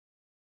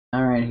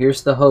Alright,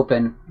 here's the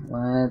hoping.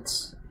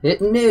 Let's hit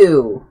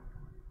new.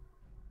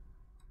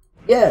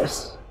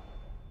 Yes.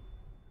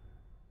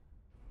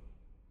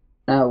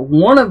 Now,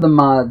 one of the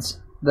mods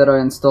that I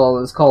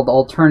installed is called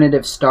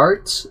Alternative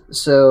Starts,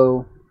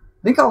 so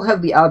I think I'll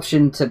have the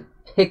option to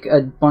pick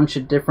a bunch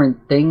of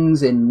different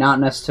things and not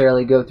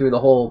necessarily go through the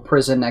whole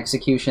prison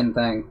execution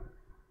thing.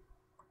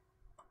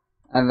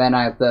 And then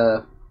I have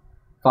to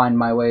find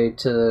my way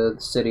to the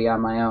city on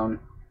my own.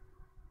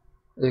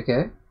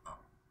 Okay.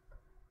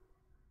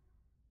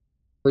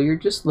 So you're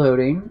just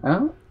loading.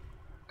 Oh,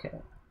 okay.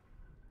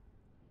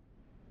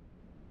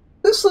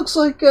 This looks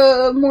like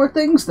more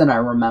things than I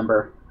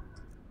remember.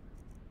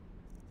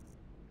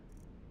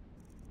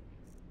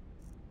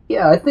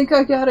 Yeah, I think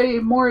I got a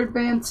more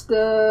advanced,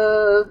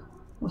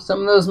 some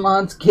of those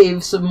mods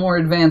gave some more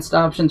advanced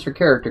options for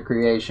character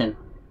creation.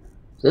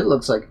 So it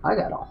looks like I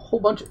got a whole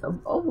bunch of,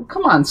 oh,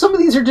 come on, some of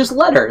these are just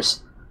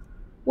letters.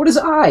 What is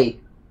I?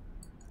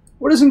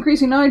 What does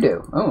increasing I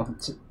do? Oh,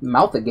 it's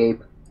mouth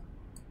agape.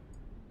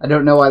 I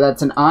don't know why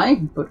that's an I,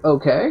 but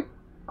okay.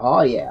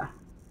 Oh yeah.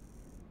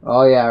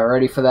 Oh yeah,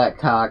 ready for that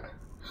cock.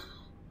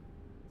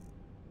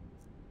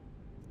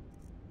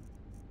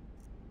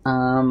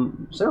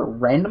 Is there a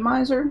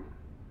randomizer?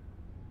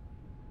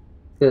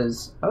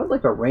 Because I would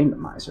like a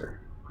randomizer.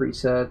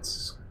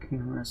 Presets,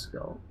 camera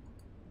skill.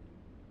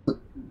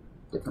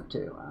 Different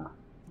too.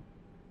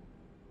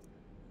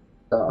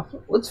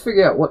 Let's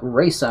figure out what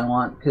race I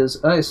want,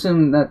 because I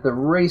assume that the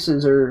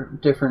races are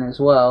different as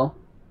well.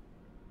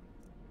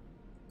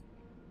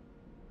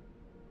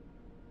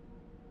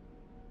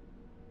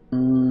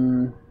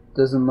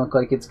 Doesn't look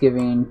like it's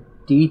giving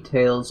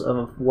details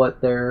of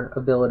what their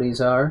abilities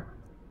are.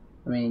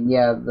 I mean,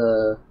 yeah,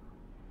 the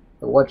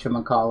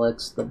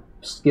whatchamacallits, the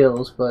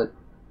skills, but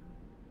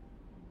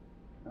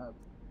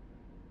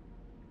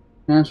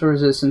natural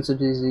resistance to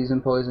disease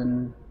and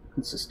poison,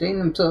 can sustain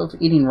themselves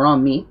eating raw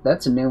meat.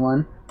 That's a new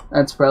one.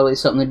 That's probably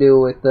something to do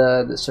with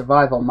the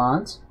survival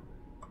mods.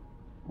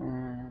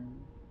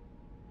 And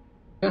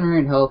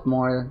generate health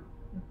more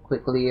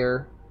quickly.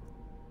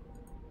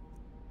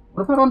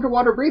 What about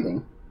underwater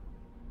breathing?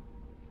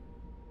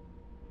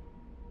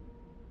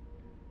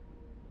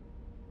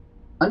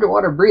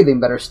 Underwater breathing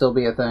better still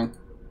be a thing.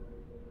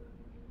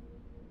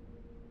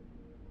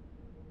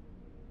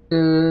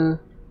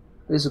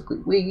 Physically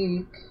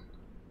weak.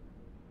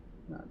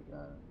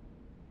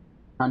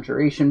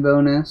 Conjuration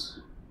bonus.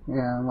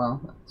 Yeah,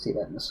 well, let's see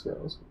that in the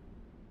skills.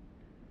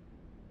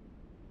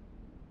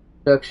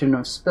 Reduction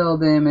of spell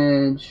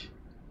damage.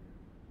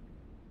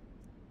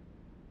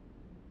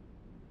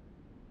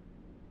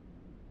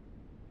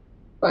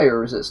 Fire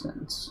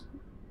resistance.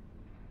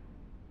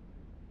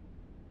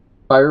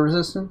 Fire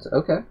resistance?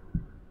 Okay.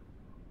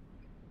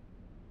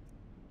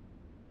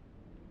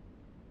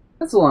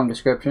 That's a long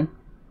description.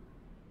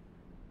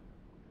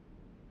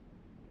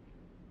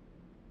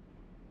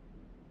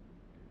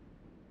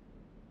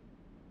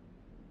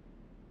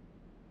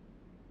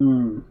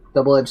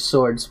 Double-edged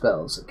sword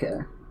spells, okay.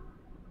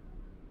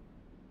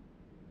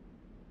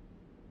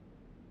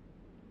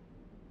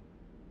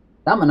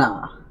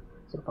 Stamina.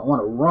 So if I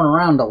want to run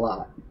around a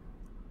lot.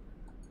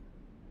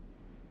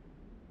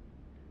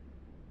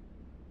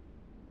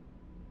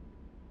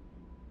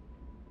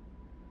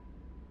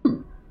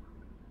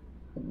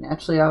 Can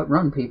actually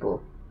outrun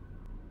people.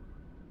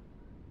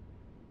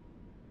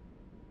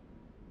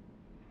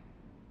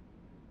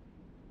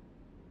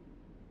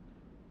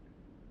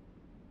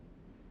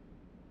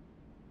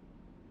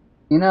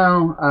 You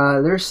know,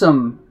 there's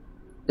some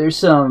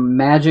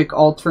magic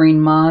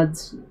altering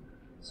mods,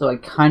 so I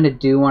kind of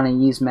do want to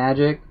use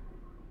magic.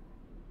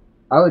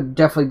 I would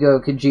definitely go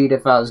Khajiit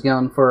if I was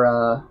going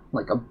for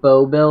like a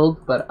bow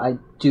build, but I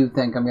do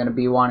think I'm going to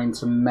be wanting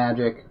some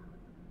magic.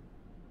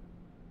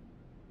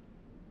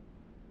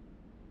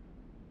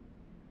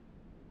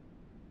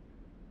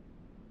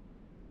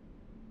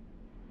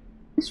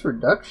 Nice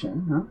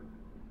reduction, huh?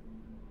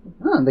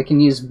 Oh, they can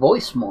use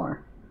voice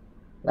more.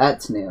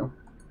 That's new.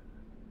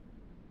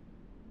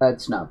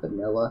 That's not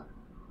vanilla.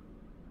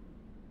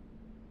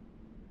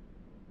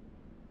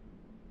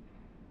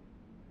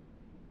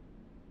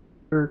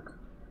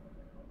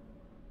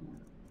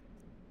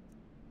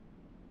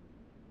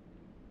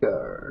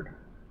 Guard.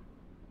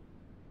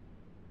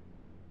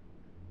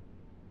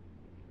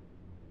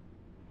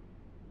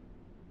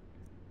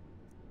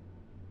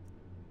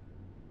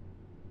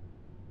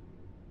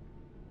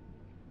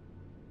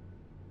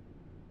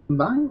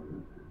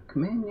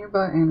 Command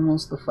nearby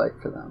animals to fight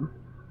for them.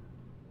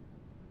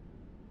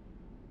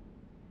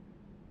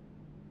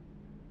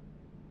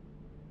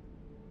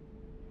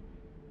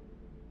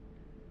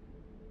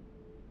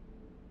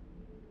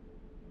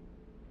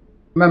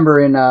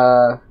 Remember in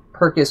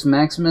Percus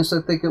Maximus,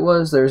 I think it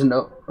was, there's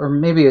no, or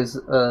maybe it's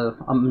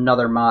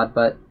another mod,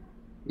 but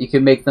you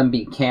could make them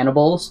be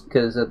cannibals,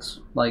 because it's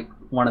like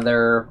one of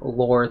their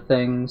lore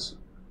things.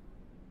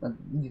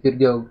 You could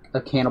go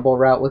a cannibal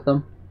route with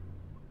them.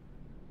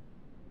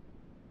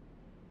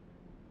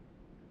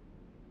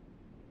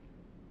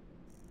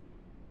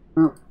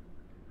 Oh.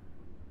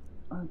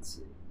 Let's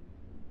see.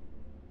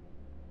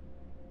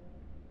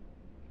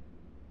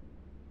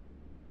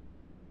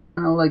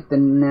 I like the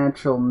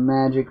natural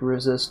magic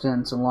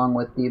resistance along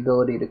with the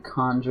ability to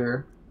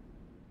conjure.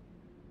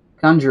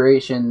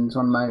 Conjuration is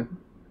one of my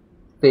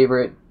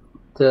favorite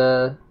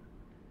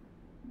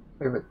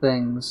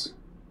things.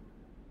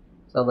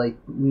 So I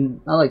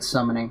like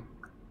summoning.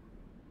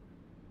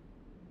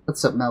 Let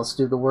something else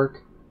do the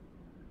work.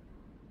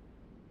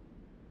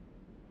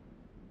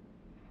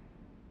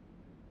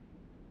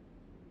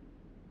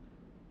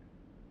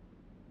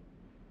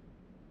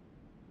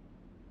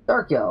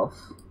 Dark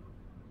Elf.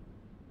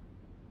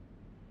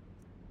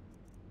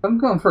 I'm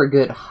going for a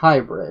good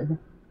hybrid,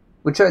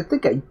 which I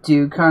think I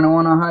do kind of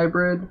want a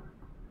hybrid,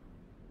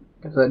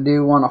 because I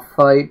do want to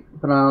fight,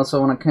 but I also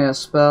want to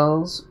cast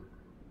spells.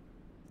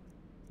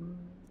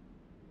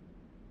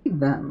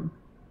 Them.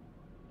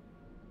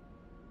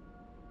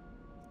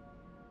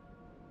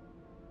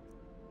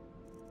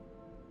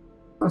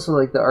 I also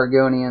like the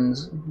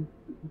Argonians'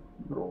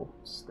 little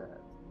stat.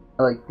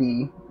 I like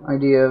the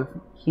idea of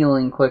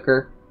healing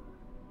quicker.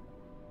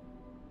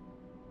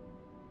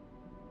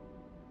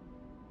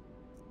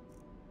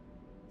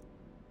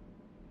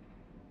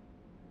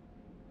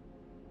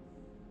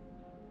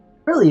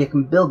 Really, you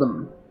can build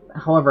them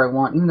however I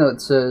want, even though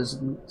it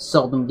says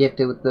seldom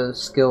gifted with the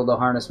skill to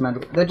harness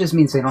magic. That just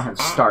means they don't have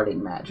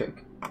starting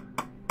magic.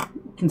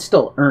 You can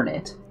still earn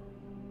it.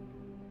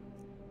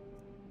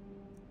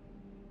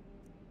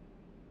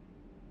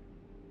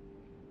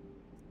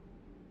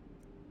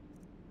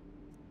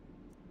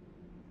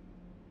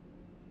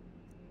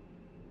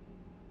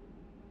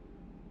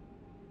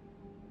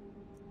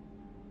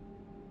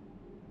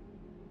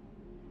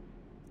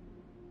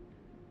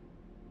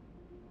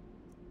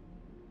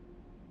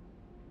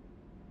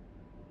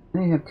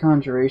 They have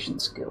conjuration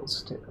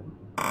skills too.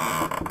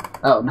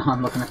 Oh no,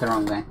 I'm looking at the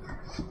wrong thing.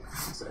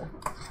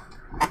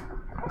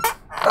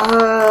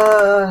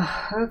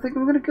 I think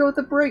I'm gonna go with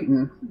the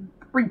Breton.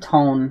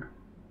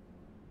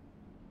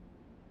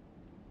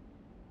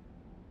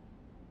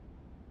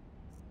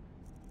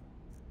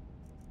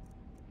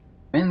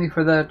 Mainly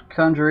for that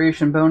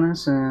conjuration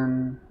bonus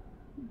and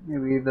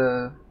maybe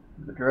the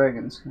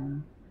dragon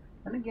skin.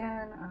 And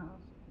again,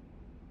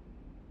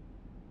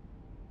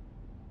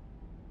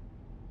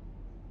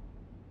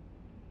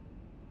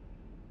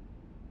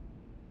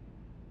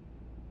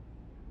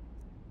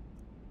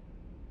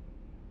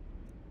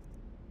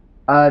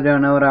 I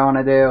don't know what I want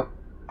to do.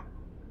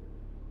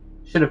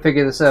 Should have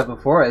figured this out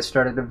before I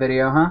started the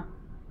video, huh?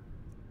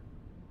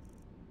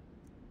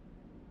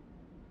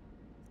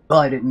 Well,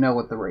 I didn't know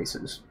what the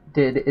races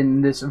did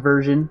in this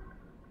version.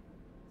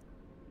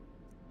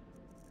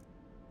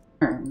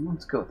 Alright,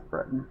 let's go with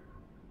Breton.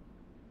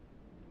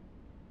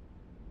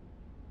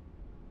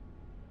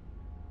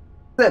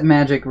 That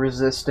magic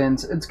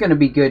resistance, it's gonna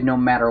be good no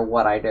matter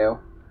what I do.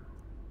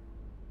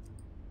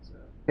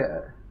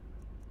 Okay.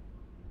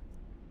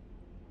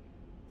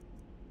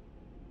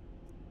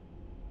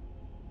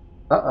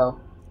 Uh-oh.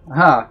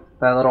 Aha,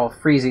 that little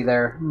freezy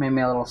there made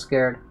me a little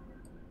scared.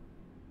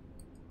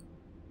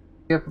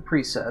 Go for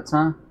presets,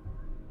 huh?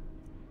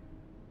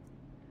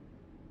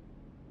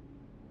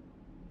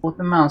 With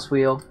the mouse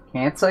wheel.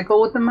 Can't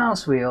cycle with the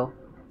mouse wheel.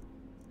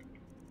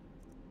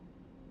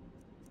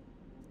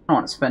 I don't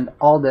want to spend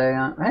all day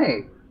on...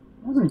 Hey,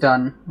 I wasn't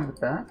done with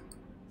that.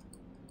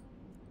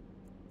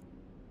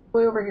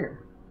 Way over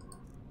here.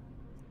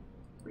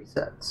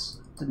 Presets.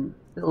 Didn't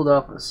build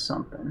off of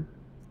something.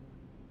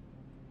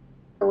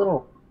 A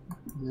little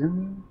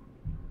zoom.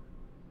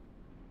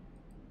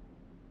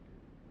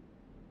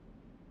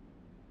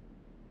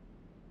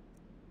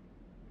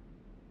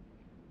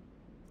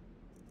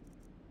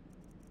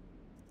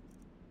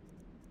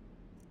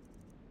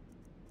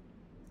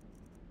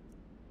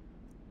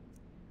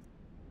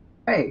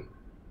 Hey,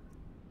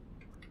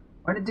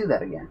 why did it do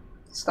that again?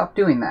 Stop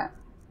doing that.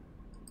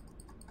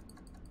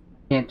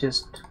 Can't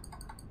just...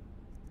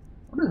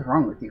 What is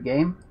wrong with you,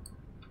 game?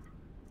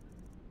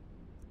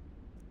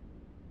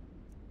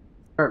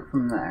 Start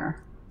from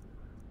there.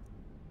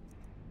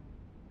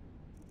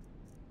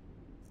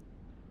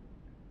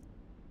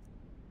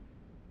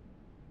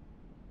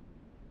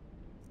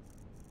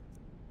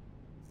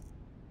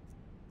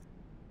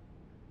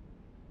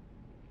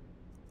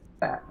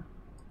 That.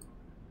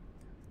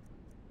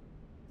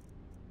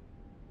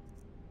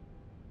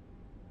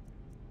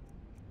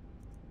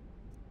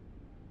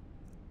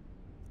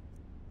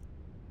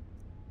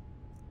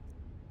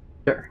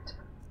 Dirt.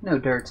 No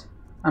dirt.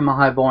 I'm a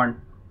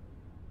highborn.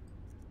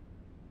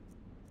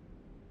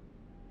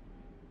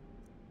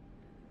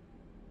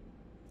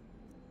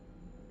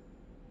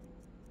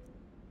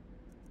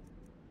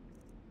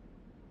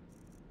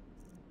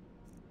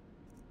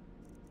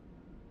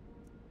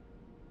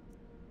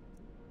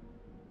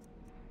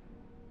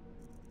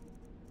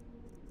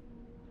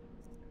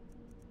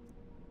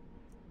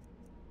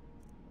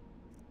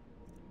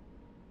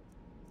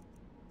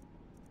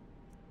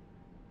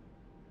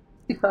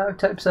 Five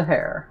types of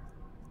hair.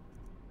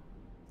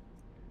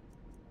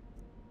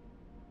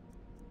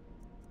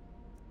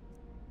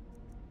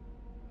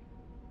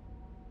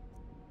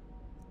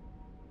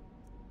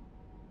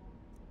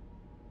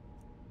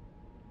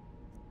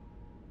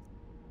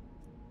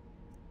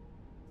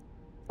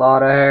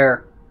 Lot of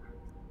hair.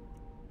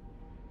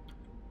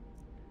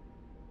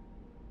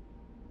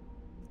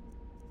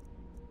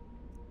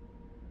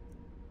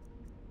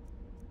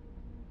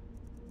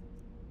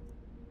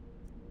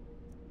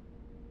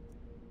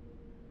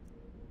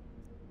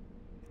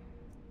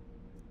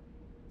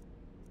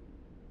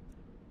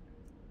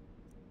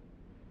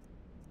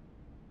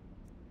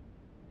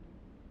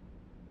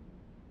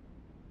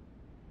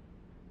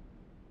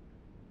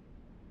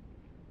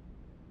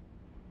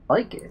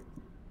 Like it.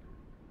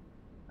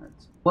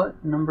 That's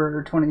what,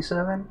 number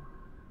 27?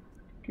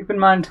 Keep in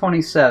mind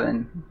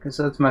 27, because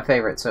that's my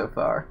favorite so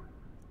far.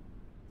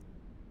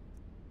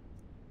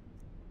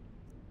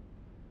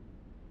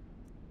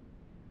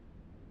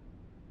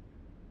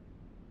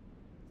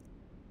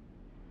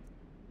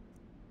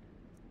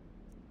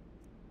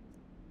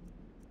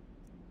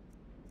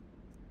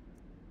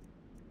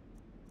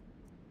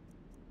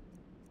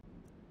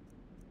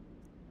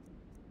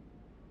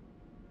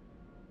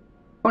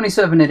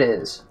 $27 it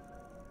is.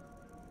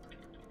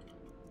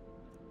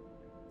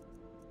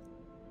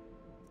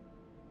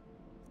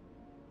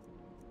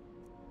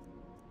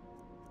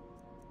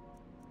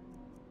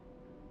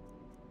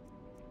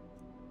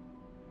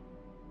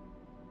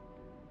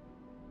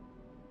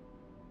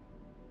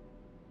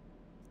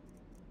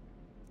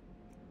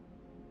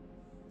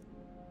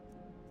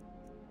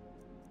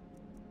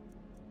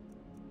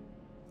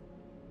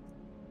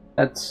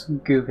 That's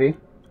goofy.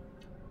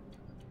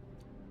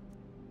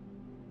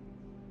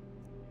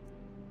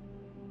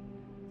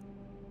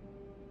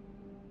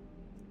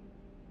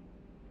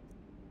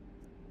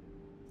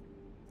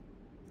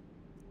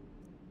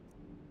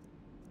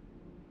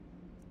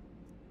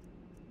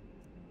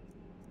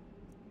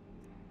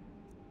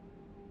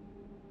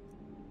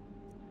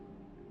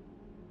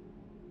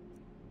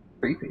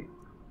 Creepy.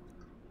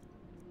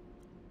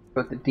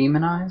 But the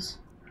demon eyes?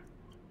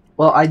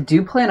 Well, I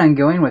do plan on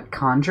going with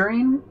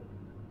Conjuring,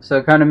 so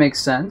it kind of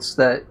makes sense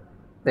that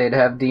they'd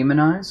have demon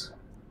eyes,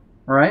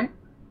 right?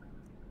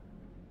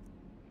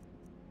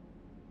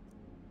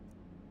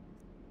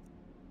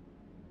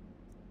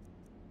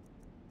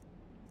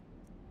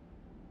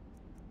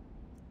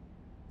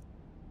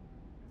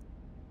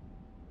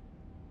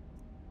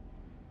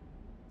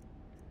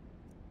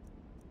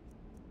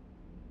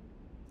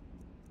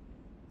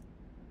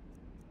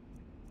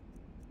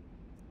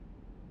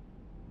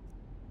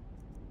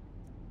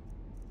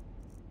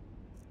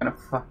 Gonna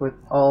fuck with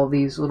all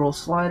these little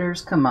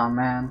sliders? Come on,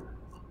 man.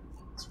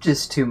 It's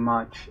just too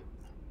much.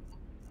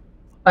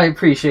 I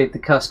appreciate the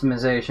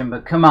customization,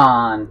 but come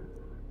on.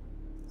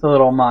 It's a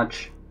little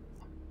much.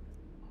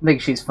 I think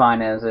she's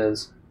fine as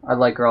is. I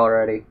like her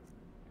already.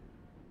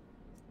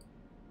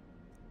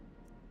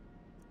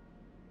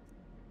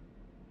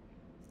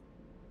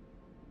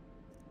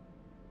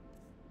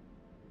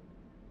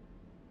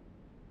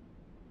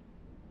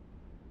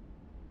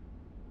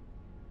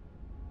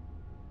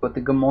 With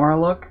the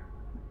Gamora look?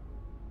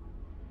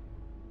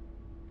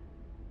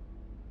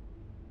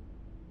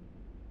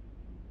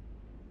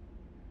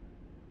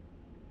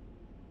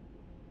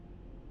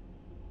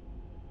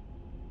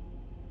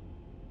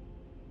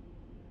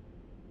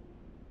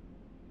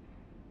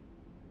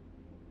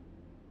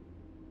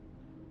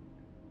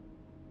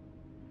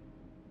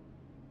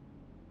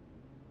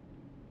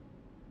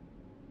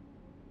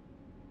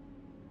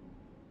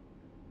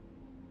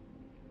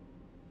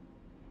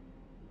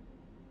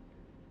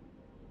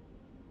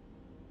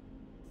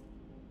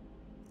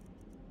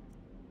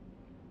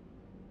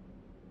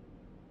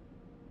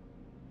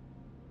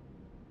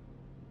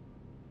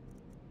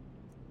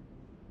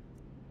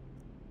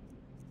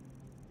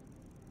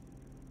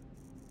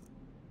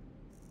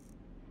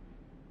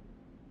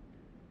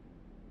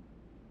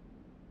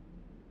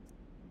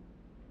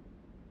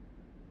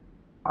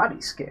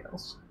 Body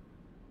scales.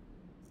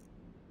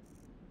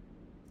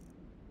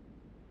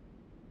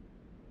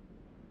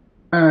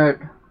 Alright,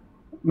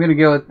 I'm gonna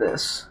go with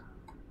this,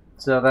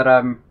 so that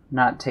I'm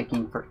not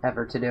taking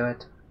forever to do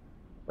it.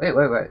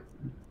 Wait.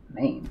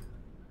 Name.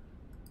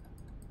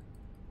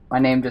 My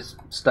name just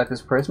stuck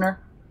as prisoner?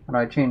 How do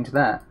I change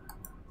that?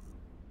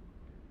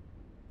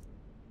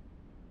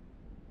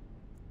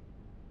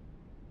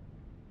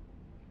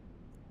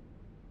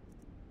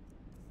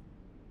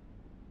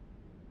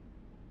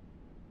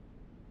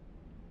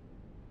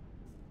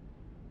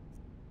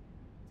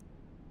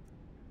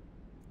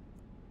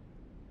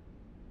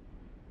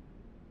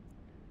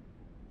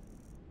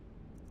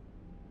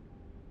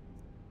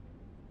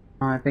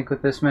 I think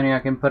with this many I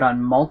can put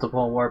on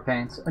multiple war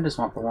paints. I just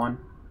want the one.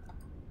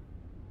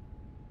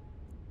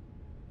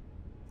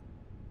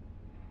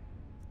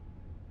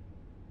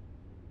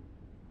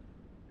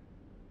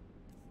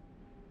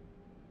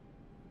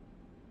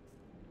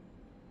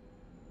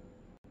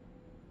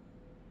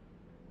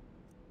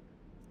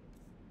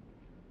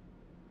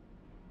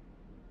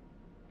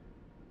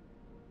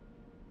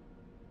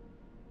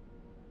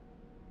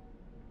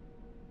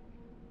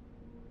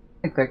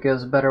 I think that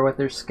goes better with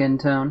their skin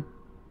tone.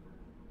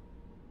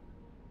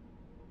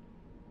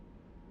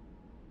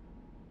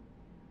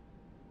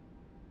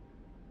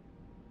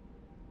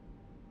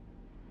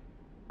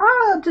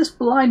 Just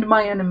blind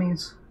my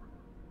enemies.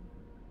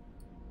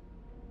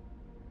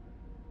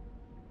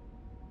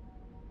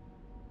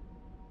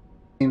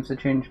 seems to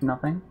change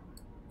nothing.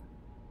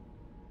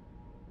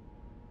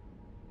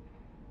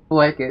 I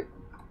like it.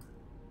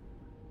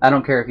 I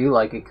don't care if you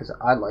like it, because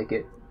I like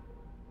it.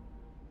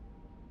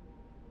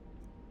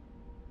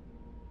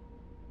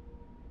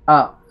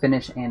 Oh,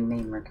 finish and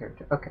name your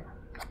character. Okay.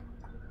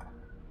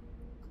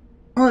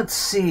 Let's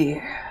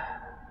see.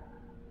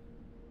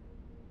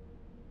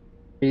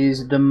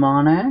 She's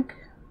demonic,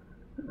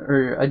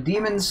 or a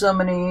demon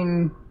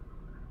summoning,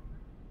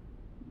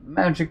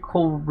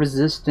 magical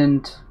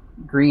resistant,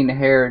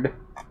 green-haired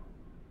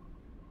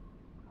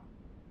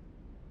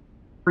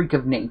freak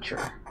of nature.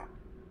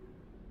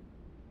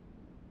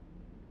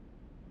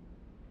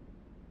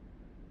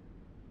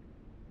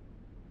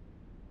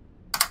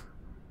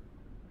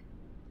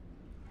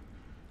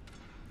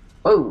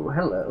 Oh,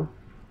 hello.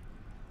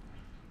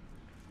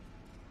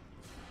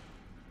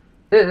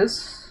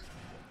 This...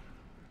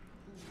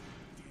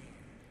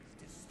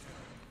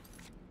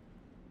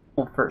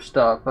 Well, first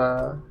off,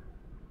 oh,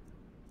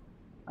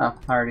 I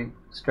already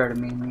started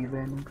mainly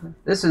abandoned.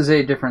 This is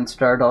a different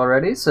start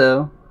already,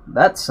 so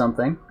that's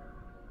something.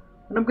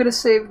 And I'm gonna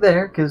save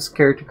there, because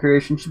character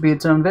creation should be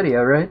its own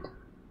video, right?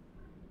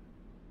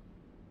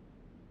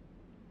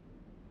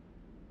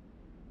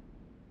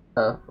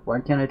 Why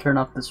can't I turn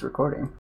off this recording?